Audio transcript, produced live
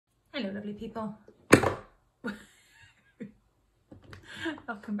Hello lovely people.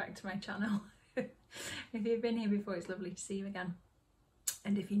 Welcome back to my channel. If you've been here before, it's lovely to see you again,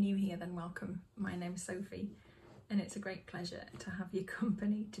 and if you're new here, then welcome. My name's Sophie and it's a great pleasure to have your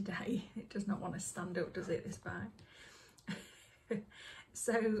company today. It does not want to stand up, does it, this bag?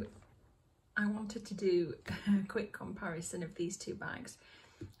 So I wanted to do a quick comparison of these two bags.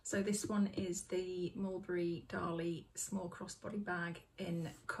 So this one is the Mulberry Darley small crossbody bag in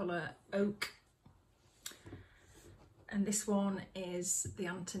colour oak, and this one is the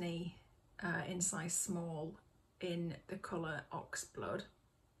Antony in size small in the colour oxblood.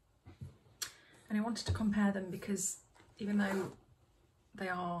 And I wanted to compare them because even though they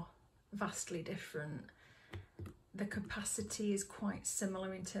are vastly different, the capacity is quite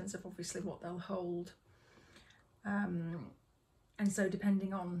similar in terms of obviously what they'll hold. And so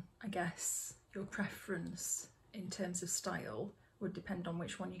depending on, I guess, your preference in terms of style would depend on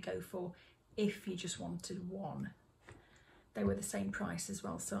which one you go for if you just wanted one. They were the same price as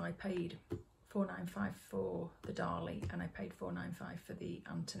well, so I paid £4.95 for the Darley and I paid £4.95 for the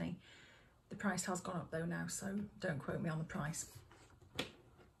Antony. The price has gone up though now, so don't quote me on the price.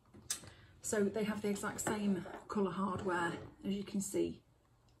 So they have the exact same colour hardware, as you can see.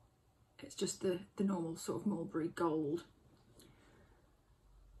 It's just the normal sort of mulberry gold.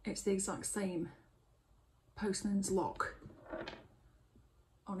 It's the exact same postman's lock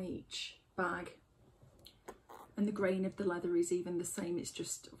on each bag, and the grain of the leather is even the same. It's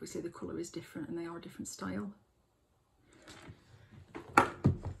just obviously the colour is different and they are a different style. I'm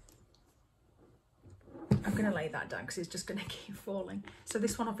going to lay that down because it's just going to keep falling. So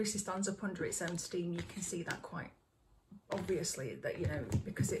this one obviously stands up under its own steam. You can see that quite obviously, that, you know,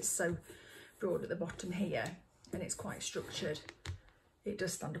 because it's so broad at the bottom here and it's quite structured, it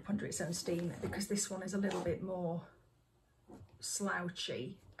does stand up under its own steam. Because this one is a little bit more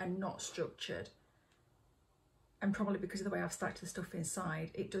slouchy and not structured, and probably because of the way I've stacked the stuff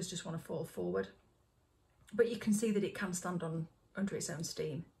inside, it does just want to fall forward. But you can see that it can stand on under its own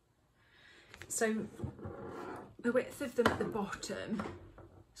steam. So the width of them at the bottom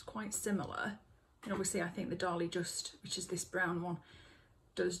is quite similar, and obviously I think the Darley just, which is this brown one,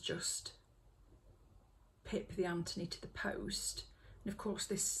 does just pip the Antony to the post. And of course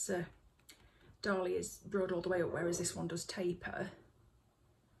this Darley is broad all the way up, whereas this one does taper.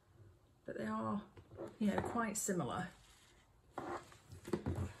 But they are, you know, quite similar.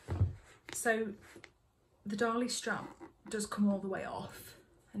 So the Darley strap does come all the way off,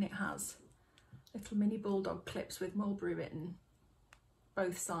 and it has little mini bulldog clips with mulberry written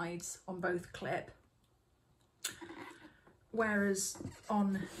both sides on both clip. Whereas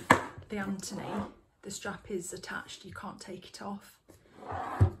on the Antony, the strap is attached, you can't take it off.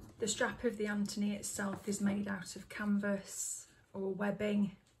 The strap of the Antony itself is made out of canvas or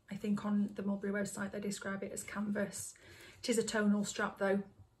webbing. I think on the Mulberry website they describe it as canvas. It is a tonal strap though,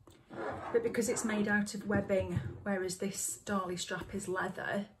 but because it's made out of webbing, whereas this Darley strap is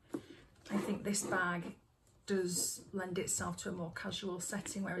leather, I think this bag does lend itself to a more casual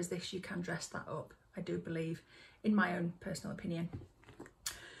setting, whereas this you can dress that up, I do believe, in my own personal opinion.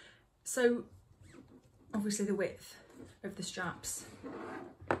 So obviously the width of the straps,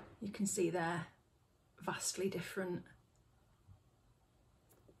 you can see they're vastly different.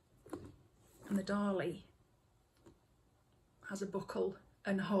 And the Darley has a buckle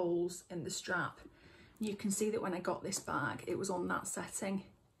and holes in the strap. You can see that when I got this bag, it was on that setting.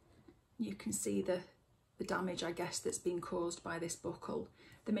 You can see the damage, I guess, that's been caused by this buckle.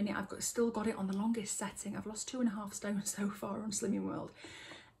 The minute still got it on the longest setting. I've lost 2.5 stone so far on Slimming World,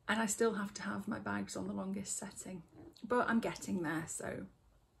 and I still have to have my bags on the longest setting. But I'm getting there, so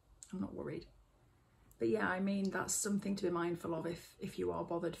I'm not worried. But yeah, I mean, that's something to be mindful of if you are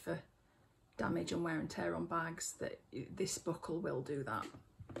bothered for damage and wear and tear on bags, that this buckle will do that.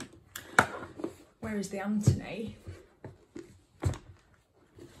 Whereas the Antony,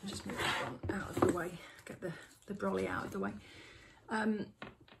 just move that one out of the way, get the brolly out of the way.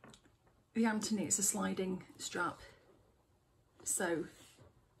 The Antony, it's a sliding strap, so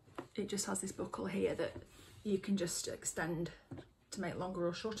it just has this buckle here that you can just extend to make it longer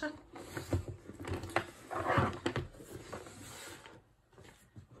or shorter.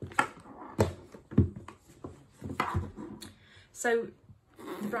 So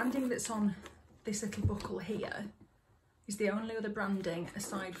the branding that's on this little buckle here is the only other branding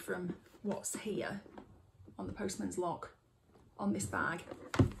aside from what's here on the postman's lock on this bag.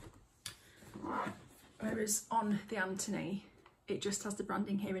 Whereas on the Antony, it just has the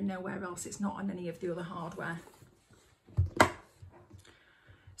branding here and nowhere else. It's not on any of the other hardware.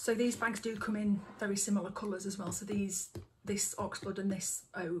 So these bags do come in very similar colours as well. So these this oxblood and this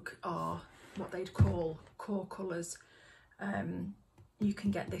oak are what they'd call core colours. You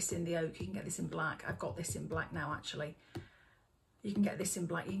can get this in the oak, you can get this in black. I've got this in black now actually. You can get this in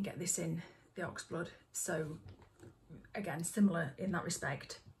black, you can get this in the oxblood. So again, similar in that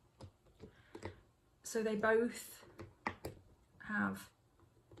respect. So they both have,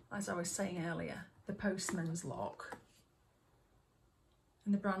 as I was saying earlier, the postman's lock,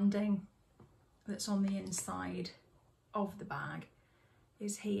 and the branding that's on the inside of the bag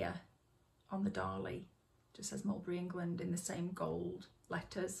is here on the Darley. Just says Mulberry, England in the same gold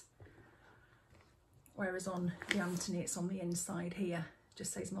letters, whereas on the Antony it's on the inside here,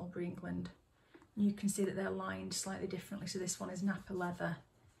 just says Mulberry, England. And you can see that they're lined slightly differently. So this one is Napa leather,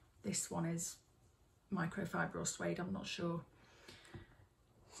 this one is microfiber or suede, I'm not sure.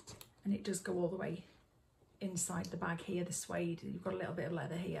 And it does go all the way inside the bag here, the suede. You've got a little bit of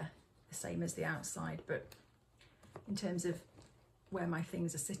leather here, the same as the outside, but in terms of where my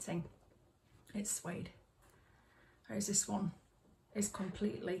things are sitting, it's suede. Whereas this one is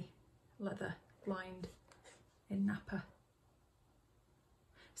completely leather lined in Napa.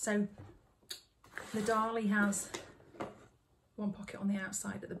 So the Darley has one pocket on the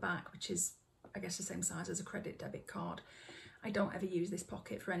outside at the back, which is, I guess, the same size as a credit debit card. I don't ever use this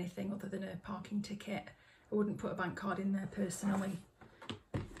pocket for anything other than a parking ticket. I wouldn't put a bank card in there personally.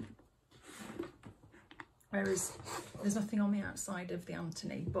 Whereas there's nothing on the outside of the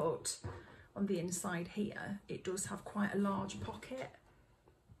Antony, but on the inside here, it does have quite a large pocket.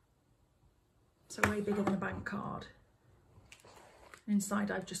 So way bigger than a bank card.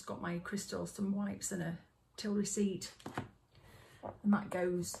 Inside I've just got my crystals, some wipes and a till receipt. And that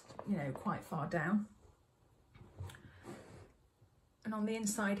goes, you know, quite far down. And on the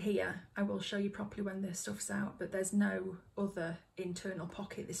inside here, I will show you properly when the stuff's out, but there's no other internal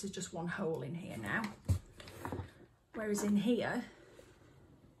pocket. This is just one hole in here now. Whereas in here,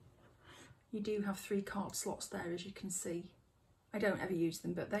 you do have 3 card slots there, as you can see. I don't ever use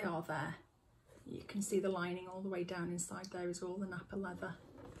them, but they are there. You can see the lining all the way down inside there is all the Napa leather.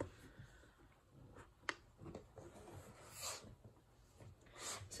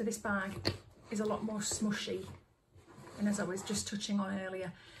 So this bag is a lot more smushy. And as I was just touching on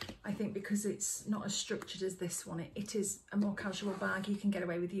earlier, I think because it's not as structured as this one, it is a more casual bag. You can get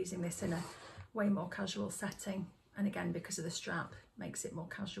away with using this in a way more casual setting. And again, because of the strap, makes it more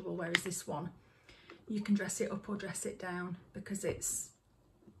casual, whereas this one, you can dress it up or dress it down because it's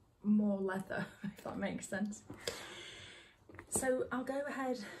more leather, if that makes sense. So I'll go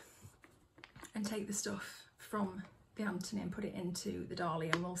ahead and take the stuff from the Antony and put it into the Darley,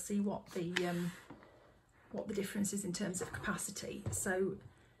 and we'll see what the difference is in terms of capacity. So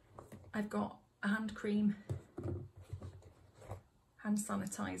I've got a hand cream, hand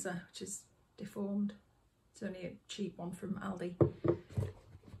sanitizer, which is deformed. It's only a cheap one from Aldi.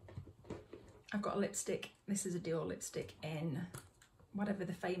 I've got a lipstick. This is a Dior lipstick in whatever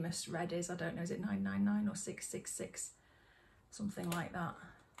the famous red is. I don't know, is it 999 or 666? Something like that.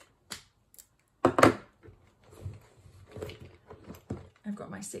 I've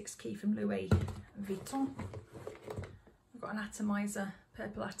got my 6 key from Louis Vuitton. I've got an atomizer,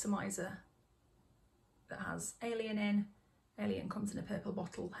 purple atomizer that has Alien in. Alien comes in a purple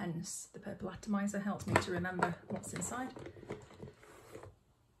bottle, hence the purple atomizer helps me to remember what's inside.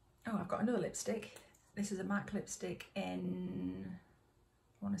 Oh, I've got another lipstick. This is a MAC lipstick in,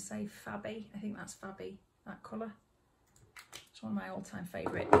 I want to say Fabby. I think that's Fabby, that colour. It's one of my all-time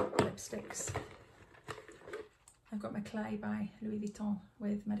favourite lipsticks. I've got my Clay by Louis Vuitton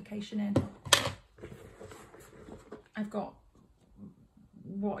with medication in. I've got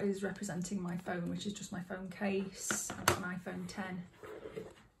what is representing my phone, which is just my phone case. I've got an iPhone 10.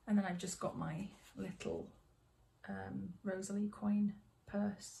 And then I've just got my little Rosalie coin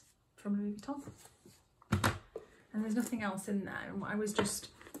purse from Louis Vuitton. And there's nothing else in there. And what I was just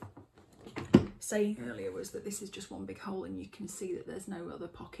saying earlier was that this is just one big hole, and you can see that there's no other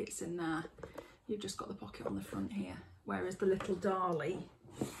pockets in there. You've just got the pocket on the front here. Whereas the little Darley,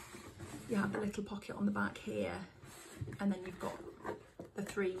 you have the little pocket on the back here, and then you've got the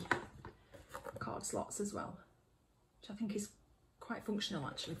 3 card slots as well, which I think is quite functional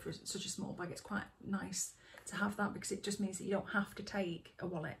actually for such a small bag. It's quite nice to have that because it just means that you don't have to take a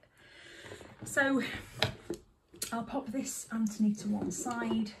wallet. So I'll pop this Antony to one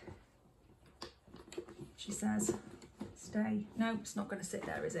side. She says, stay. No, it's not going to sit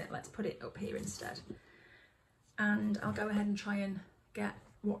there, is it? Let's put it up here instead. And I'll go ahead and try and get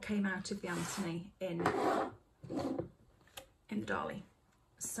what came out of the Antony in the Darley.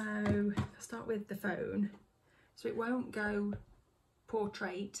 So I'll start with the phone. So it won't go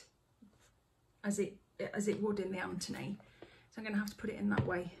portrait as it would in the Antony, I'm going to have to put it in that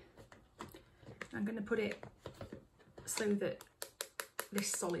way. I'm going to put it so that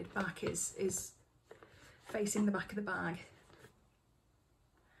this solid back is facing the back of the bag.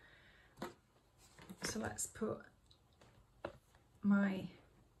 So let's put my,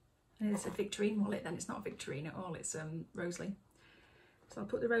 and it's a Victorine wallet, then it's not a Victorine at all, it's Rosalie. So I'll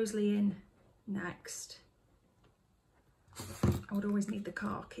put the Rosalie in next. I would always need the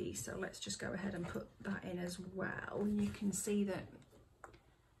car key, so let's just go ahead and put that in as well. You can see that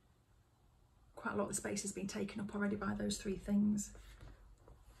quite a lot of the space has been taken up already by those three things.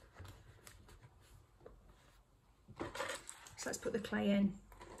 So let's put the clay in.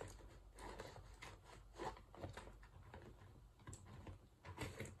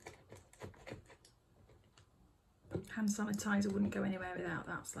 Hand sanitizer wouldn't go anywhere without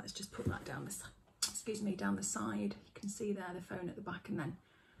that, so let's just put that down the side. Excuse me, down the side. You can see there the phone at the back, and then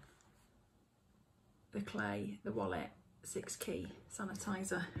the clay, the wallet, 6 key,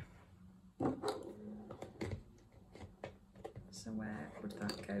 sanitizer. So where would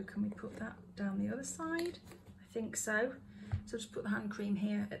that go? Can we put that down the other side? I think so. So just put the hand cream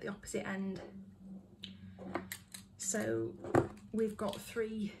here at the opposite end. So we've got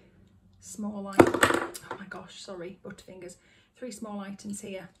 3 small items. Oh my gosh, sorry, butterfingers. 3 small items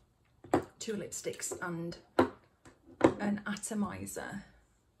here. 2 lipsticks and an atomizer.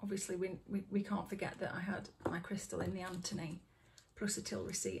 Obviously we can't forget that I had my crystal in the Antony, plus a till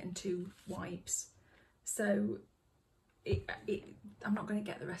receipt and 2 wipes. So I'm not going to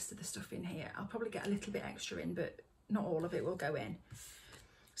get the rest of the stuff in here. I'll probably get a little bit extra in, but not all of it will go in.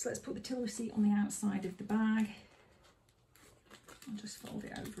 So let's put the till receipt on the outside of the bag. I'll just fold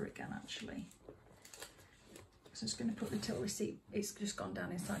it over again actually. So I'm just going to put the till receipt, it's just gone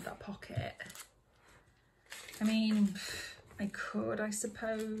down inside that pocket. I mean, I could, I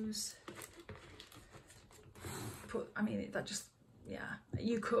suppose, put, I mean, that just, yeah,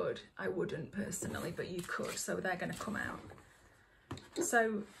 you could. I wouldn't personally, but you could. So they're going to come out.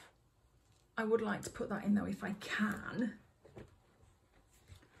 So I would like to put that in though if I can.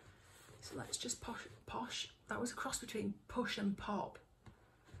 So let's just posh. That was a cross between push and pop.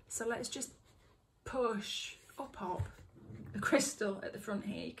 So let's just push or pop the crystal at the front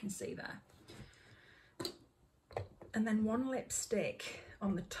here, you can see there. And then 1 lipstick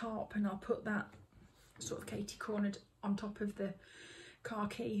on the top, and I'll put that sort of Katie cornered on top of the car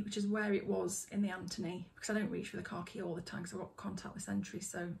key, which is where it was in the Antony, because I don't reach for the car key all the time because I've got contactless entry,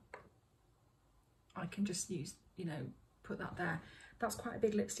 so I can just use, you know, put that there. That's quite a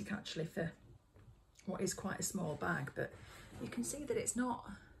big lipstick actually for what is quite a small bag, but you can see that it's not,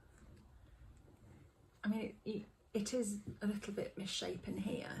 I mean, it is a little bit misshapen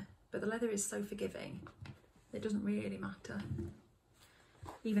here, but the leather is so forgiving, it doesn't really matter,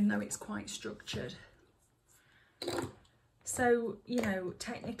 even though it's quite structured. So, you know,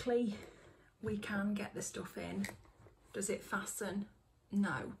 technically we can get the stuff in. Does it fasten?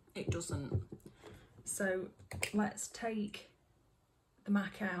 No, it doesn't. So let's take the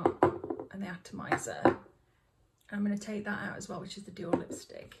MAC out and the atomizer. And I'm going to take that out as well, which is the Dior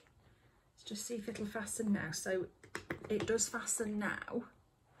lipstick. Let's just see if it'll fasten now. So it does fasten now.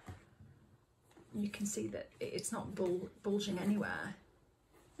 You can see that it's not bulging anywhere.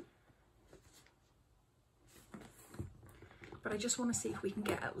 But I just want to see if we can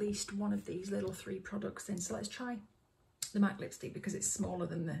get at least one of these little 3 products in. So let's try the MAC lipstick because it's smaller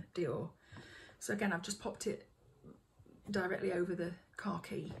than the Dior. So again, I've just popped it directly over the car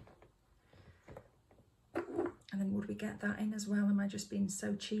key. And then would we get that in as well? Am I just being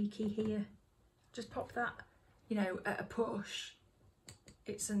so cheeky here? Just pop that, you know, at a push.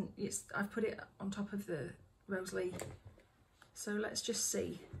 I've put it on top of the Rosalie. So let's just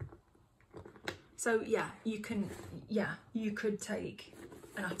see. So yeah, you could take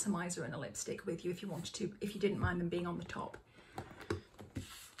an atomizer and a lipstick with you if you wanted to, if you didn't mind them being on the top.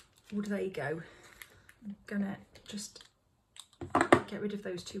 Well, there you go. I'm gonna just get rid of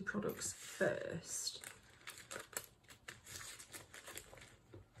those 2 products first.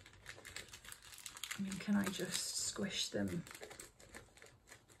 I mean, can I just squish them?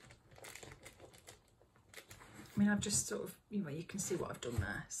 I mean, I've just sort of, you know, you can see what I've done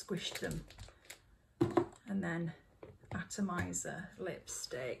there, squished them. And then atomizer,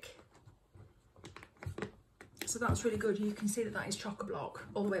 lipstick. So that's really good. You can see that that is chock-a-block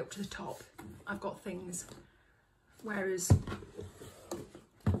all the way up to the top. I've got things. Whereas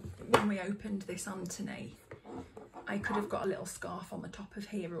when we opened this Antony, I could have got a little scarf on the top of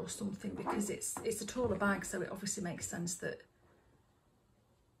here or something, because it's a taller bag, so it obviously makes sense that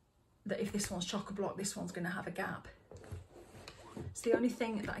if this one's chock-a-block, this one's going to have a gap. So the only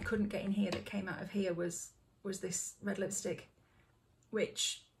thing that I couldn't get in here that came out of here was this red lipstick.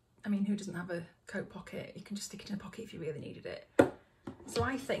 which, I mean, who doesn't have a coat pocket? You can just stick it in a pocket if you really needed it. So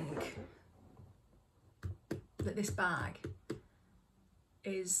I think that this bag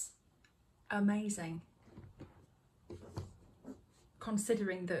is amazing,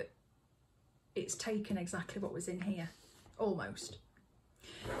 considering that it's taken exactly what was in here, almost.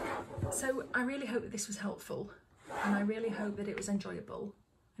 So I really hope that this was helpful, and I really hope that it was enjoyable.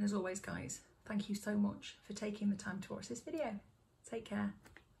 And as always, guys, thank you so much for taking the time to watch this video. Take care.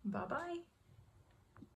 Bye bye.